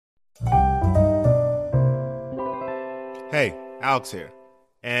Hey, Alex here.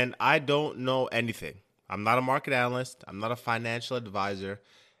 And I don't know anything. I'm not a market analyst, I'm not a financial advisor,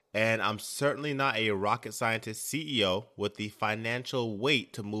 and I'm certainly not a rocket scientist CEO with the financial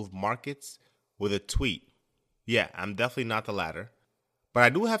weight to move markets with a tweet. Yeah, I'm definitely not the latter. But I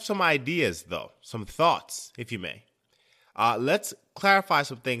do have some ideas, though, some thoughts, if you may. Let's clarify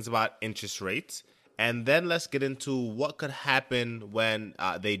some things about interest rates, and then let's get into what could happen when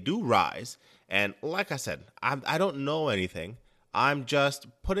they do rise. And like I said, I don't know anything. I'm just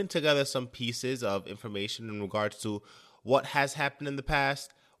putting together some pieces of information in regards to what has happened in the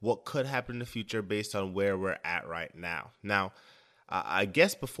past, what could happen in the future based on where we're at right now. Now, I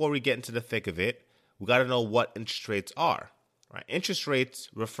guess before we get into the thick of it, we got to know what interest rates are. Right? Interest rates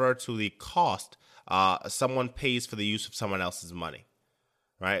refer to the cost someone pays for the use of someone else's money.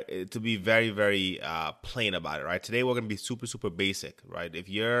 Right? To be very, very plain about it. Right? Today we're going to be super, super basic. Right? If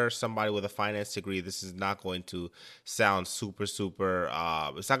you're somebody with a finance degree, this is not going to sound super, super.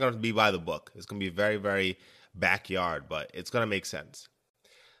 It's not going to be by the book. It's going to be very, very backyard, but it's going to make sense.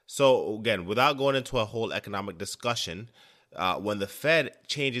 So again, without going into a whole economic discussion, when the Fed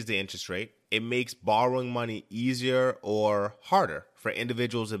changes the interest rate, it makes borrowing money easier or harder for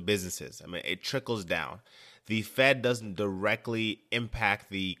individuals and businesses. I mean, it trickles down. The Fed doesn't directly impact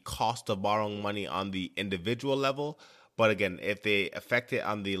the cost of borrowing money on the individual level. But again, if they affect it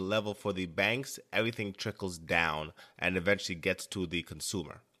on the level for the banks, everything trickles down and eventually gets to the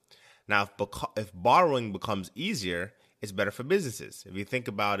consumer. Now, if borrowing becomes easier, it's better for businesses. If you think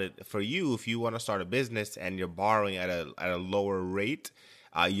about it, for you, if you want to start a business and you're borrowing at a lower rate,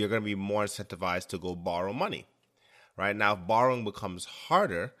 you're going to be more incentivized to go borrow money. Right now, if borrowing becomes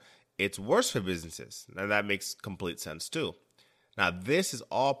harder, it's worse for businesses, and that makes complete sense too. Now, this is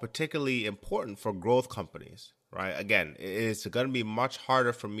all particularly important for growth companies. Right? Again, it's going to be much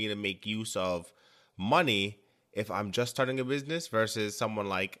harder for me to make use of money if I'm just starting a business versus someone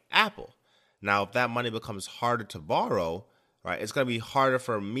like Apple. Now, if that money becomes harder to borrow, right, it's going to be harder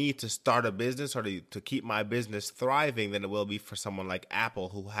for me to start a business or to keep my business thriving than it will be for someone like Apple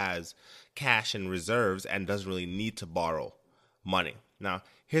who has cash and reserves and doesn't really need to borrow money. Now,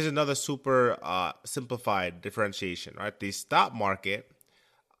 here's another super simplified differentiation, right? The stock market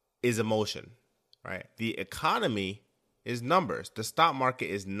is emotion, right? The economy is numbers. The stock market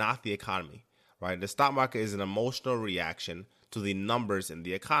is not the economy, right? The stock market is an emotional reaction to the numbers in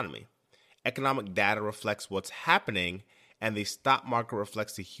the economy. Economic data reflects what's happening, and the stock market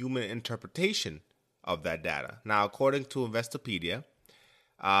reflects the human interpretation of that data. Now, according to Investopedia,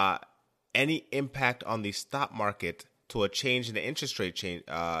 any impact on the stock market to a change in the interest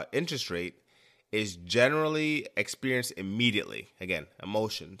rate is generally experienced immediately. Again,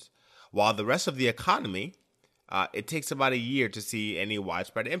 emotions. While the rest of the economy, it takes about a year to see any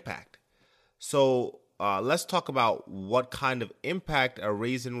widespread impact. So let's talk about what kind of impact a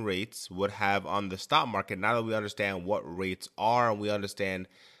raise in rates would have on the stock market. Now that we understand what rates are, and we understand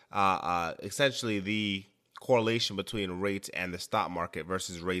essentially the correlation between rates and the stock market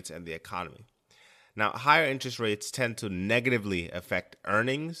versus rates and the economy. Now, higher interest rates tend to negatively affect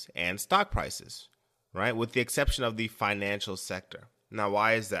earnings and stock prices, right? With the exception of the financial sector. Now,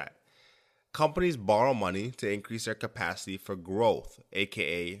 why is that? Companies borrow money to increase their capacity for growth,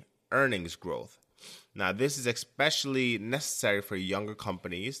 aka earnings growth. Now, this is especially necessary for younger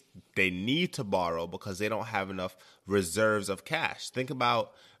companies. They need to borrow because they don't have enough reserves of cash. Think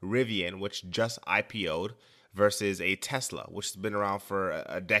about Rivian, which just IPO'd, versus a Tesla, which has been around for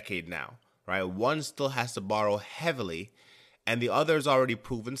a decade now, right? One still has to borrow heavily, and the other has already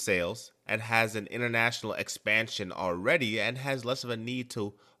proven sales and has an international expansion already and has less of a need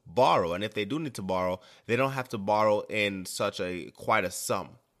to borrow. And if they do need to borrow, they don't have to borrow in such quite a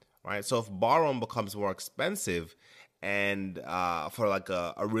sum. Right, so if borrowing becomes more expensive, and for like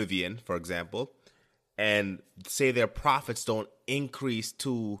a Rivian, for example, and say their profits don't increase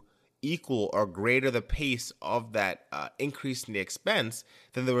to equal or greater the pace of that increase in the expense,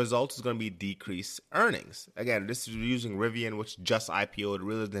 then the result is going to be decreased earnings. Again, this is using Rivian, which just IPO'd,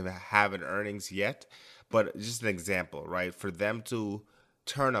 really doesn't have an earnings yet, but just an example, right? For them to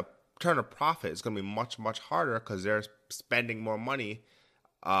turn a profit, it's going to be much, much harder because they're spending more money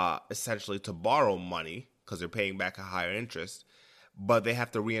essentially to borrow money because they're paying back a higher interest, but they have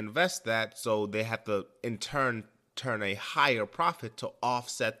to reinvest that, so they have to in turn turn a higher profit to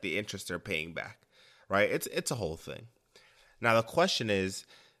offset the interest they're paying back, right? It's a whole thing. Now the question is,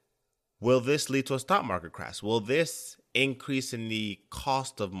 will this lead to a stock market crash? Will this increase in the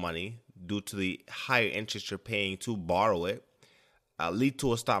cost of money due to the higher interest you're paying to borrow it lead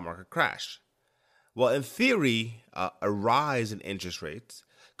to a stock market crash? Well, in theory, a rise in interest rates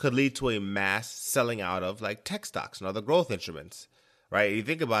could lead to a mass selling out of like tech stocks and other growth instruments, right? You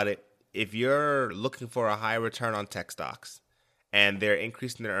think about it, if you're looking for a high return on tech stocks and they're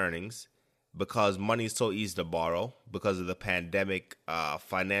increasing their earnings because money is so easy to borrow because of the pandemic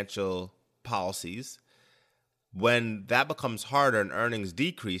financial policies, when that becomes harder and earnings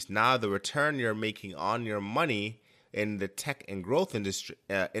decrease, now the return you're making on your money in the tech and growth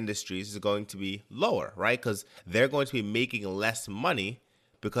industries is going to be lower, right? Because they're going to be making less money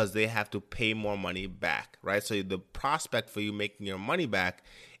because they have to pay more money back, right? So the prospect for you making your money back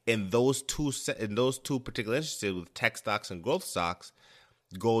in those two particular industries with tech stocks and growth stocks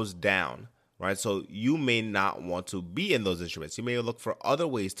goes down, right? So you may not want to be in those instruments. You may look for other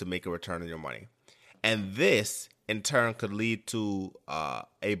ways to make a return on your money. And this, in turn, could lead to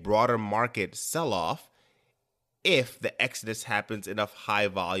a broader market sell-off if the exodus happens enough high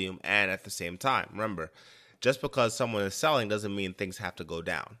volume and at the same time. Remember, just because someone is selling doesn't mean things have to go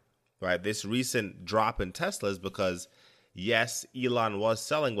down, right? This recent drop in Tesla is because, yes, Elon was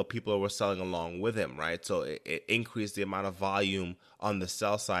selling, but people were selling along with him, right? So it increased the amount of volume on the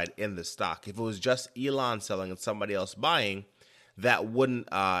sell side in the stock. If it was just Elon selling and somebody else buying, that wouldn't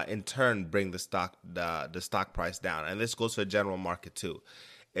in turn bring the stock price down. And this goes for the general market too.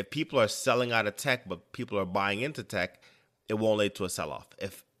 If people are selling out of tech, but people are buying into tech, it won't lead to a sell-off.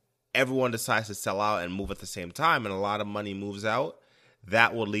 If everyone decides to sell out and move at the same time and a lot of money moves out,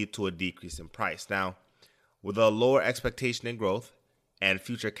 that will lead to a decrease in price. Now, with a lower expectation in growth and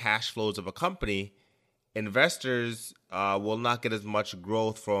future cash flows of a company, investors will not get as much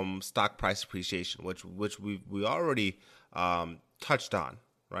growth from stock price appreciation, which we already touched on,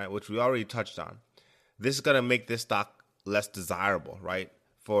 right? This is going to make this stock less desirable, right,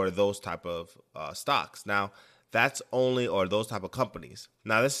 for those type of stocks. Now, those type of companies.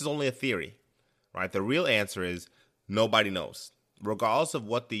 Now, this is only a theory, right? The real answer is nobody knows. Regardless of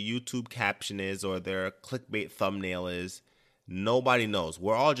what the YouTube caption is or their clickbait thumbnail is, nobody knows.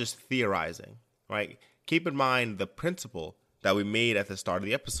 We're all just theorizing, right? Keep in mind the principle that we made at the start of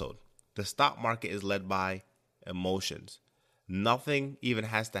the episode. The stock market is led by emotions. Nothing even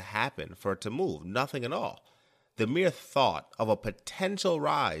has to happen for it to move. Nothing at all. The mere thought of a potential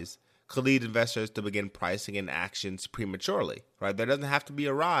rise could lead investors to begin pricing in actions prematurely, right? There doesn't have to be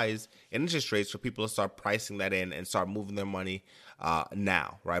a rise in interest rates for people to start pricing that in and start moving their money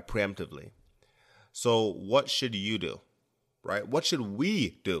now, right, preemptively. So what should you do, right? What should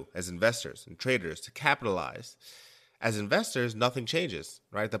we do as investors and traders to capitalize? As investors, nothing changes,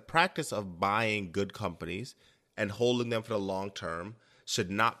 right? The practice of buying good companies and holding them for the long term should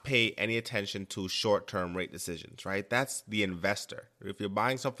not pay any attention to short-term rate decisions, right? That's the investor. If you're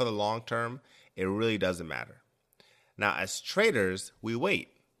buying something for the long term, it really doesn't matter. Now, as traders, we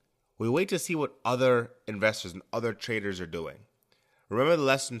wait. We wait to see what other investors and other traders are doing. Remember the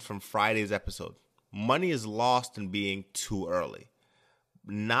lesson from Friday's episode. Money is lost in being too early,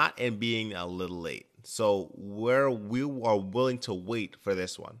 not in being a little late. So we are willing to wait for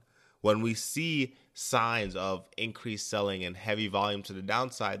this one. When we see signs of increased selling and heavy volume to the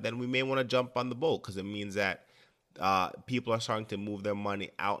downside, then we may want to jump on the boat because it means that people are starting to move their money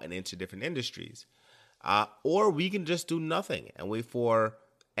out and into different industries. Or we can just do nothing and wait for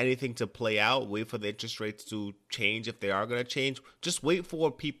anything to play out, wait for the interest rates to change if they are going to change. Just wait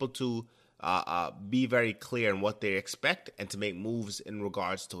for people to be very clear in what they expect and to make moves in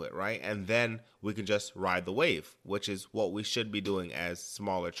regards to it, right? And then we can just ride the wave, which is what we should be doing as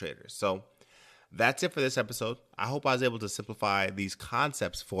smaller traders. So that's it for this episode. I hope I was able to simplify these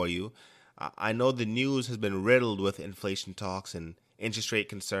concepts for you. I know the news has been riddled with inflation talks and interest rate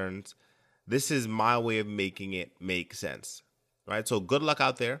concerns. This is my way of making it make sense, right? So good luck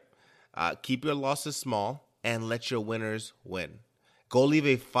out there. Keep your losses small and let your winners win. Go leave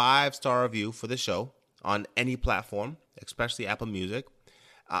a 5-star review for the show on any platform, especially Apple Music,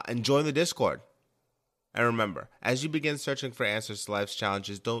 and join the Discord. And remember, as you begin searching for answers to life's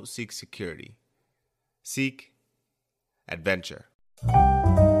challenges, don't seek security. Seek adventure.